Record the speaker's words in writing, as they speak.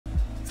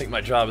think my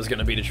job is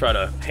gonna be to try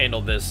to handle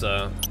this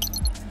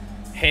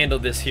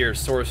here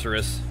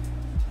sorceress.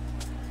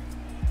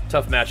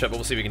 Tough matchup, but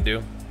we'll see what we can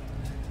do.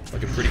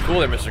 Looking pretty cool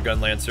there, Mr.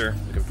 Gunlancer.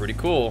 Looking pretty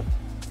cool.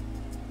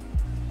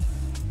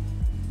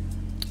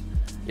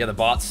 Yeah, the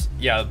bots.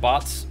 Yeah, the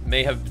bots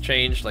may have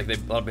changed. Like,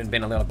 they've been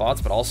banning a lot of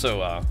bots, but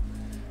also,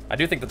 I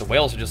do think that the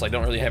whales are just, like,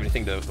 don't really have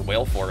anything to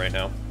whale for right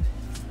now.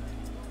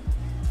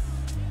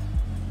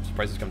 So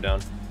prices come down.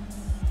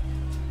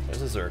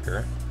 There's a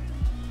Berserker.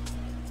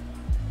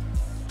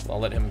 Well, I'll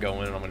let him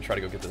go in, and I'm going to try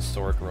to go get this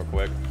Sork real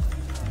quick.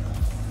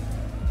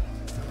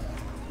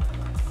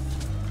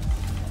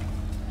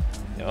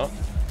 Yep.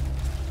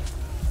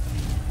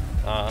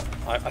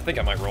 I think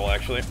I might roll,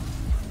 actually.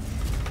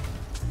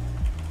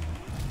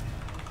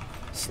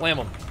 Slam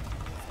him.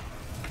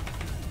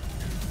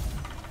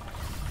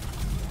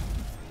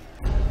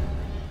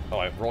 Oh,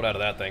 I rolled out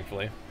of that,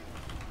 thankfully.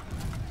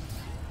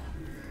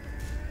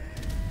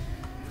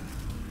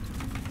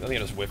 I think I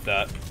just whipped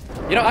that.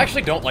 You know, I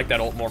actually don't like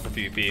that ult more for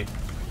PvP.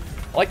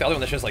 I like the other one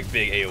that's just like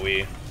big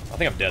AoE. I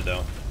think I'm dead,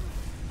 though.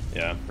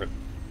 Yeah, rip.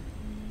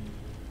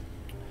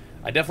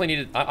 I definitely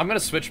needed... I'm gonna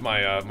switch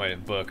my my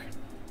book.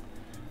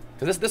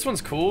 Because this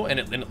one's cool, and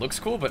it looks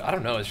cool, but I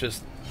don't know, it's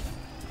just...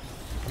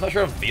 I'm not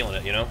sure I'm feeling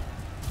it, you know?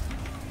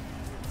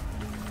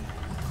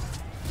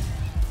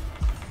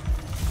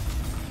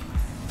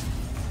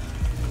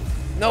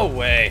 No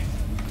way!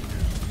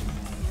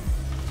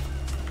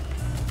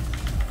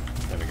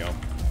 There we go.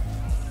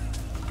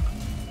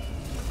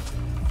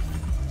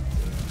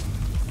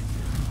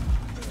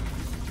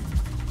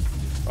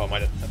 Oh,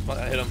 might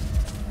have hit him.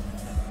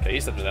 Okay, he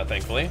stepped into that,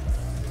 thankfully.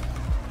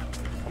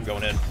 I'm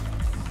going in.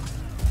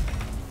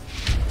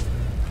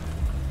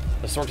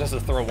 The Sork has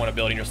to throw one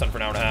ability in your stun for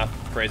an hour and a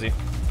half. Crazy.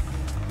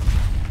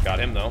 Got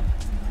him, though.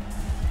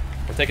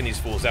 We're taking these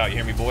fools out, you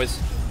hear me, boys?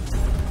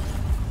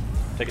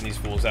 Taking these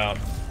fools out.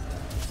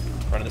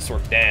 Running the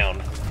Sork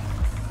down.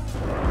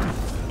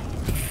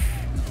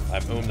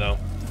 I'm though.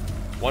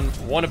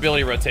 One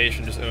ability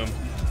rotation, just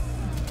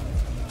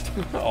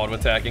Auto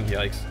attacking,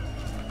 yikes.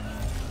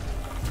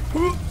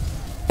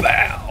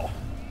 Bow!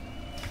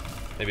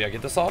 Maybe I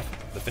get this off?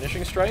 The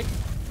finishing strike?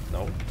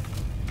 No.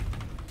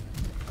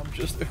 I'm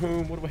just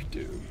what do I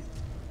do?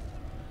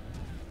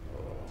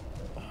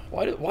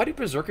 Why do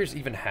Berserkers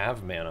even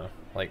have mana?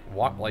 Like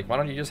why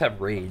don't you just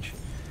have rage?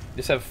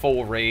 Just have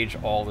full rage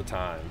all the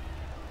time.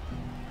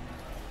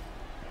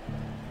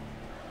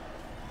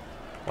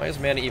 Why is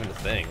mana even a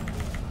thing?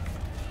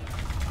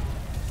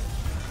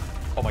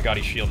 Oh my god,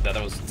 he shielded that.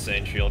 That was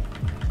insane shield.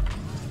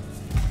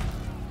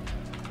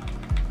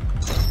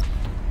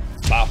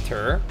 Bopped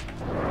her.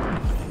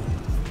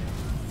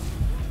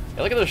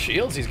 Hey, look at those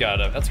shields he's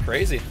got up. That's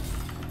crazy.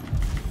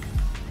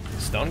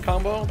 Stun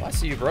combo? I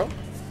see you, bro.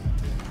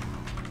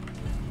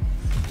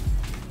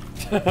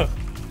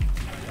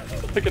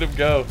 Look at him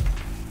go.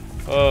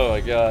 Oh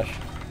my gosh.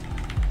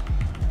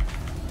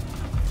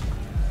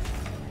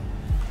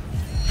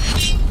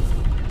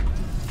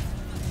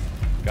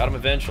 Got him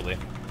eventually.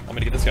 I'm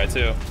gonna get this guy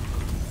too.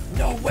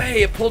 No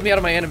way! It pulled me out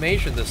of my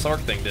animation, this Sark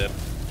thing did.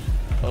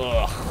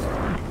 Ugh.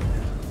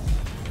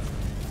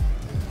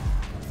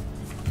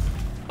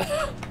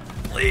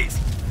 Please!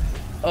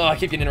 Oh, I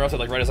keep getting interrupted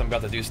like right as I'm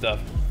about to do stuff.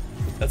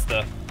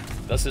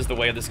 That's just the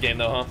way of this game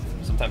though, huh?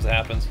 Sometimes it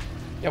happens.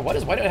 Yeah, why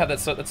do I have that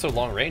that's so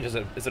long range? Is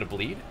it a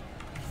bleed?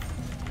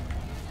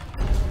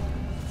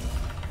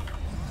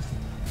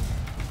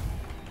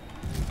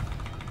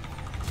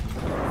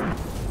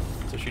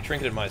 So she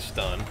trinketed my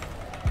stun.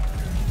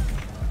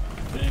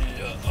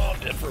 Yeah, oh,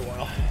 I'm dead for a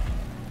while.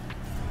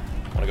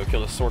 Wanna go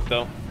kill this Sork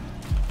though.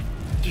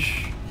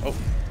 Oh.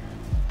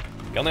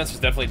 Gunlancer's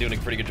definitely doing a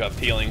pretty good job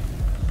peeling.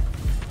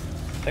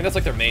 I think that's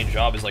like their main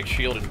job is like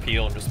shield and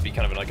peel and just be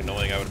kind of like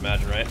annoying, I would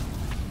imagine, right?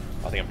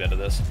 I think I'm dead to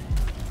this.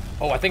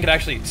 Oh, I think it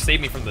actually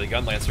saved me from the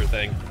Gunlancer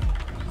thing.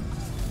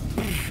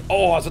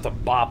 Oh, I was about to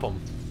bop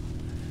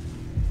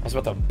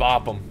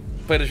him.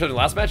 Played the show in the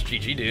last match?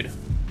 GG, dude.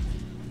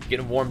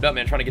 Getting warmed up,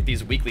 man. Trying to get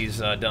these weeklies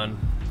done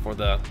for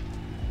the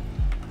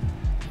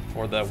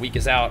week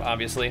is out,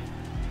 obviously.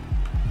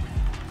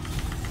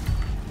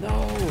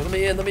 No, let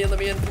me in.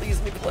 Please,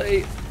 let me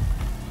play.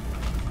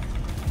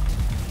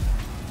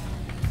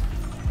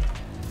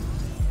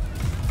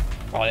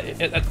 Oh,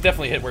 it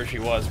definitely hit where she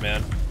was,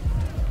 man.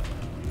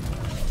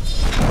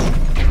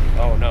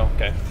 Oh, no,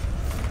 okay.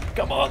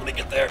 Come on, let me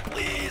get there,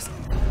 please.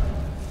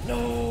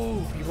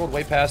 No, he rolled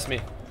way past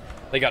me.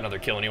 They got another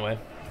kill anyway.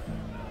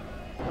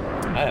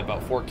 I had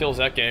about 4 kills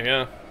that game,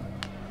 yeah.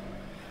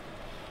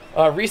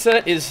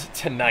 Reset is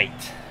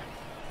tonight.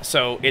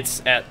 So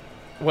it's at,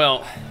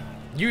 well,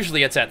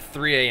 usually it's at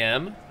 3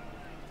 a.m.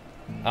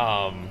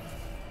 On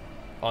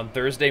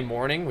Thursday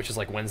morning, which is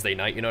like Wednesday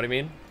night, you know what I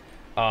mean?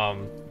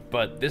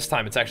 But this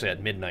time it's actually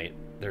at midnight.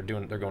 They're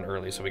going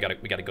early, so we gotta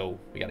go.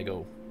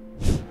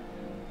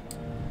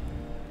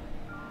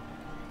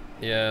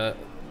 Yeah,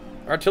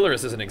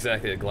 Artillerist isn't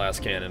exactly a glass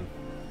cannon,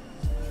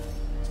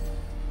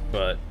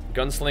 but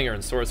Gunslinger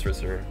and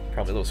Sorceress are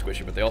probably a little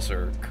squishy, but they also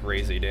are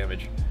crazy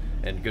damage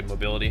and good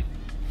mobility.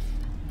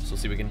 So we'll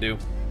see what we can do.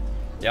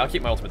 Yeah, I'll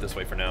keep my ultimate this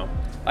way for now.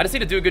 I just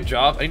need to do a good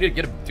job. I need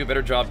to do a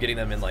better job getting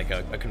them in like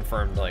a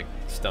confirmed like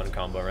stun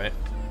combo, right?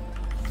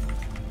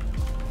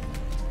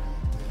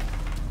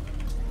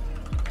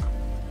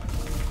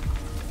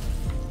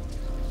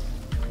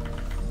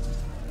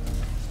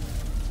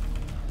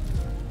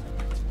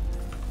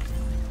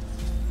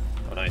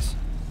 Oh, nice.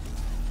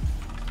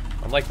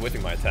 I'm like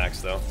whipping my attacks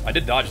though. I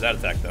did dodge that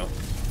attack though.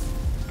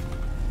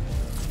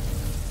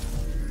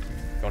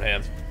 Going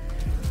ham.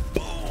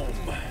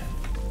 Boom.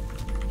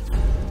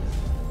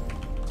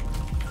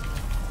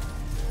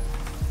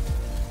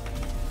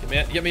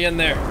 Get me in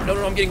there.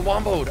 No, I'm getting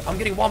womboed. I'm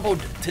getting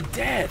womboed to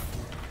death.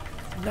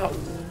 No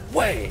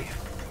way.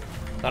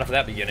 Not after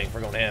that beginning.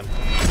 We're going ham.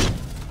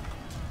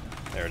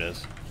 There it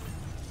is.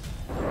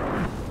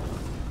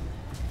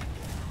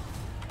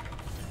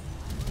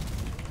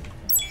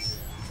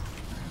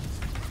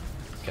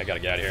 Okay, I gotta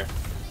get out of here.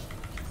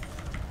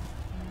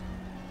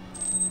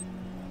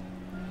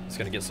 Just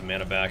gonna get some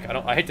mana back.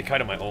 I hate to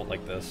kite on my ult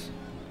like this,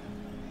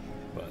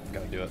 but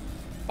gotta do it.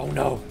 Oh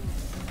no.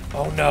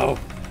 Oh no.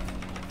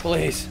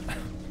 Please.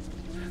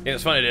 Yeah,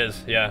 it's fun. It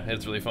is. Yeah,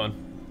 it's really fun.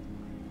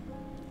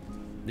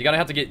 You gotta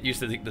have to get used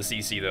to the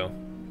CC though.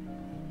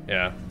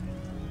 Yeah.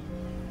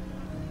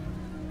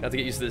 Have to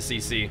get used to the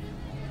CC.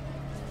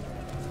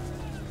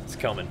 It's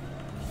coming.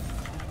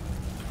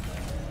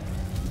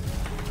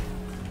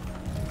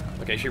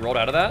 Okay, she rolled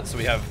out of that, so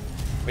we have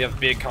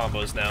big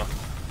combos now.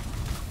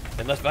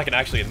 Unless I can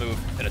actually move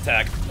and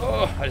attack.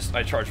 Oh,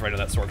 I charged right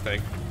into that Sork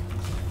thing.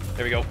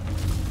 There we go.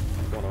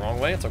 Going the wrong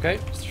way. It's okay.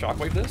 Just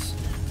shockwave this.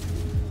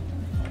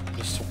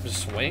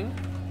 Just swing.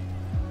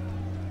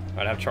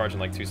 I'd have charge in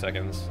like 2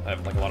 seconds. I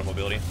have like a lot of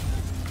mobility.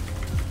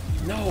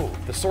 No,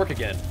 the Sork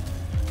again.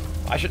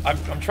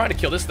 I'm trying to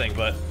kill this thing,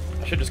 but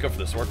I should just go for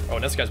the Sork. Oh,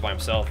 and this guy's by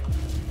himself.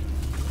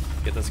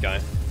 Get this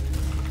guy.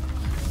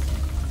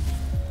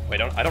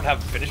 Wait, I don't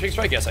have finishing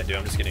strike? Yes, I do.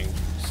 I'm just getting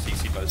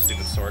CC'd by the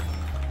stupid Sork.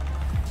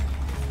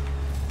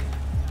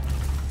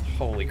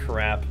 Holy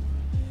crap.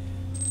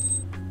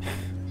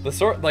 The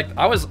Sork, like,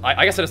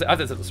 I guess I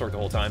did the Sork the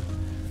whole time.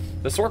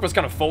 The Sork was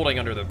kind of folding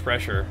under the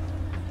pressure.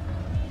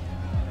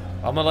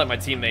 I'm gonna let my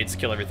teammates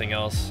kill everything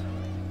else.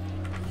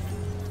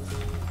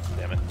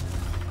 Damn it.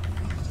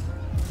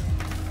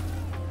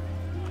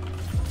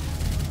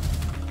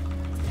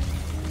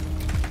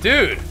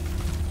 Dude!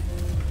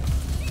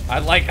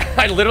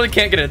 I literally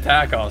can't get an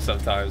attack off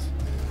sometimes.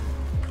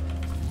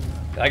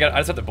 I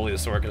just have to bully the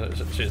Sork,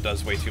 because she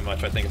does way too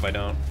much, I think, if I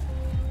don't.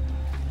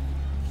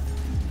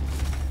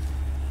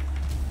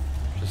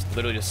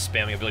 Literally just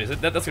spamming abilities.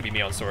 That's gonna be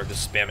me on Sork,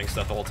 just spamming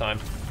stuff the whole time.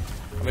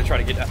 I'm gonna try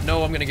to get...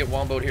 No, I'm gonna get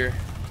womboed here.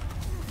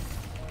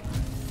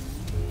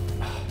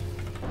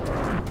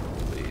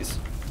 Please.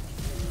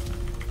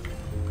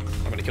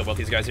 I'm gonna kill both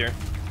these guys here.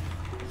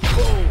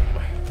 Boom!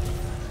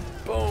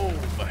 Boom!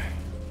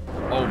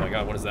 Oh my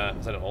god, what is that?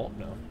 Is that an ult?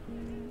 No.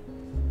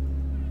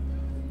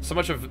 So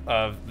much of...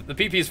 the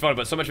PP is fun,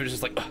 but so much of it is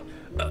just like...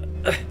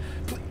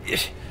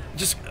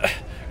 just...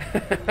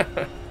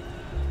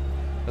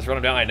 Let's run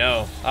him down. I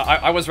know.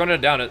 I was running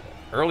it down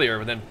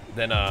earlier, but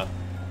then I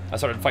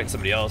started fighting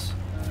somebody else.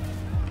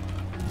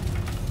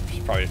 Which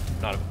is probably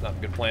not a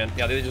good plan.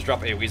 Yeah, they just drop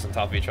AoEs on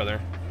top of each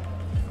other.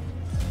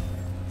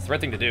 It's the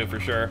right thing to do, for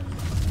sure.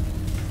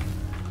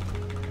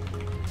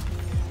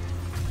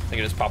 I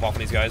think I just pop off on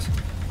these guys.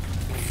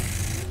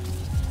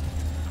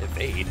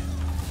 Evade.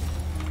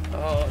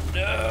 Oh,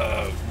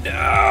 no!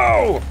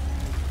 No!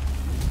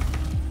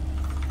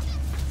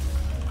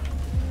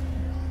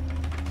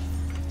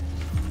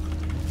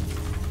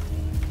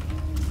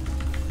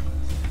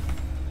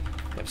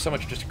 So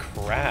much just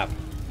crap.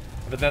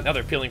 But now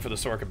they're peeling for the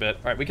Sork a bit.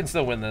 Alright, we can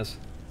still win this.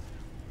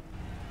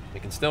 We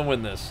can still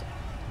win this.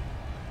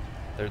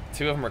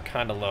 Two of them are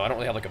kind of low. I don't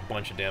really have like a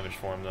bunch of damage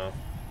for them though.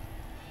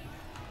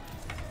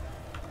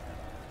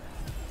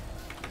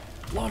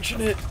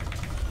 Launching it!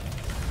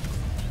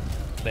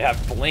 They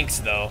have blinks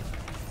though.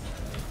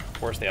 Of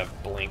course they have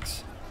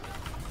blinks.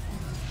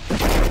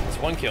 It's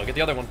one kill. Get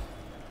the other one.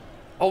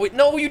 Oh wait,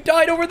 no! You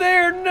died over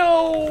there!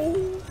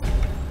 No!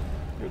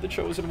 You're the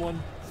chosen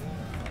one.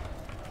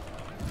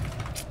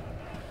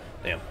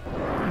 Damn.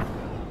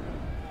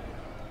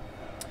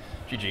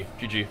 GG.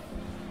 GG.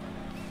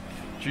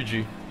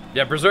 GG.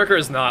 Yeah, Berserker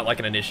is not like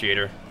an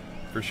initiator,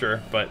 for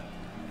sure, but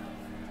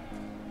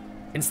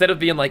instead of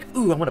being like,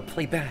 ooh, I want to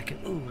play back,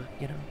 ooh,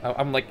 you know,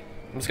 I'm like,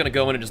 I'm just gonna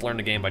go in and just learn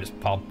the game by just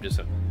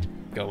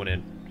going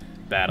in,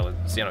 battling,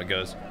 see how it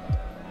goes.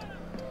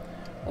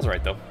 That was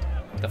alright though.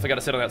 Definitely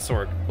gotta sit on that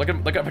Sork. Look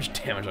at how much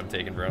damage I'm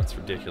taking, bro. It's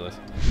ridiculous.